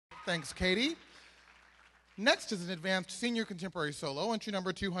Thanks, Katie. Next is an advanced senior contemporary solo, entry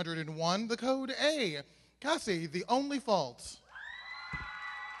number 201, the code A. Cassie, The Only Fault.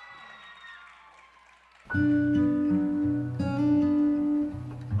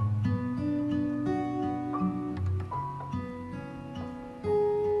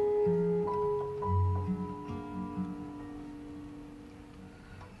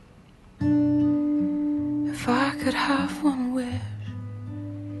 If I could have one wish,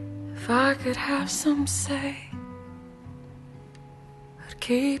 if I could have some say, I'd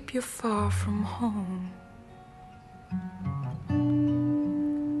keep you far from home.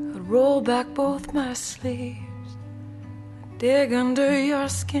 I'd roll back both my sleeves, I'd dig under your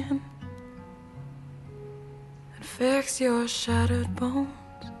skin, and fix your shattered bones.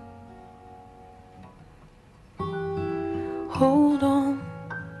 Hold on,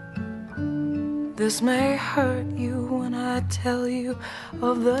 this may hurt you when I tell you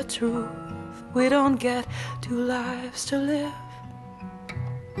of the truth. We don't get two lives to live.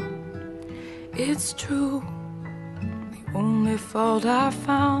 It's true, the only fault I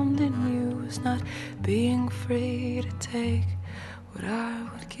found in you is not being free to take what I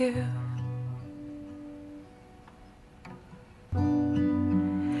would give.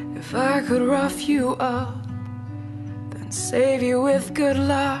 If I could rough you up, then save you with good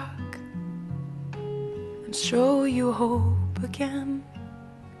luck, and show you hope again.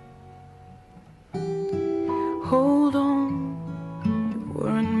 Hold on, you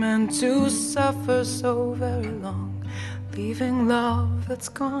weren't meant to suffer so very long. Leaving love that's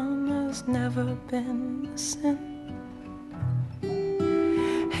gone has never been a sin.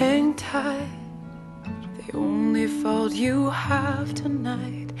 Hang tight, the only fault you have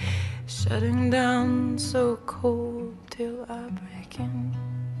tonight is shutting down so cold till I break in.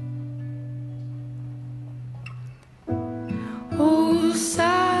 Oh,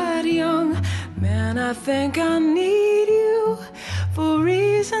 sad young man, I think I need you for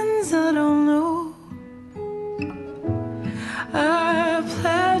reasons I don't know. I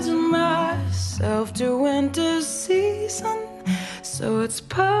pledged myself to winter season, so it's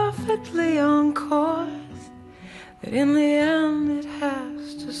perfectly on course that in the end it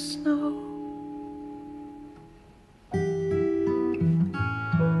has to snow.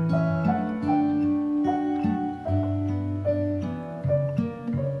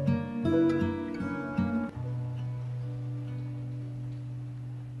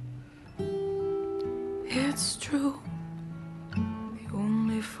 It's true, the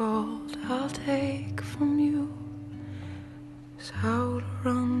only fault I'll take from you is how to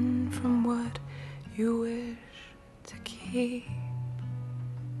run from what you wish to keep.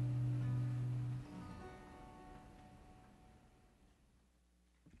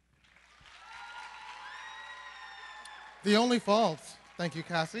 The Only Fault. Thank you,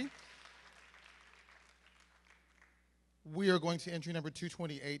 Cassie. We are going to entry number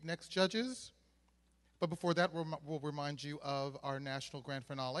 228 next, judges. But before that, we'll remind you of our national grand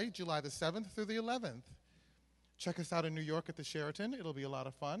finale, July the 7th through the 11th. Check us out in New York at the Sheraton. It'll be a lot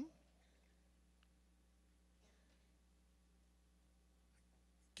of fun.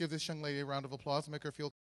 Give this young lady a round of applause, make her feel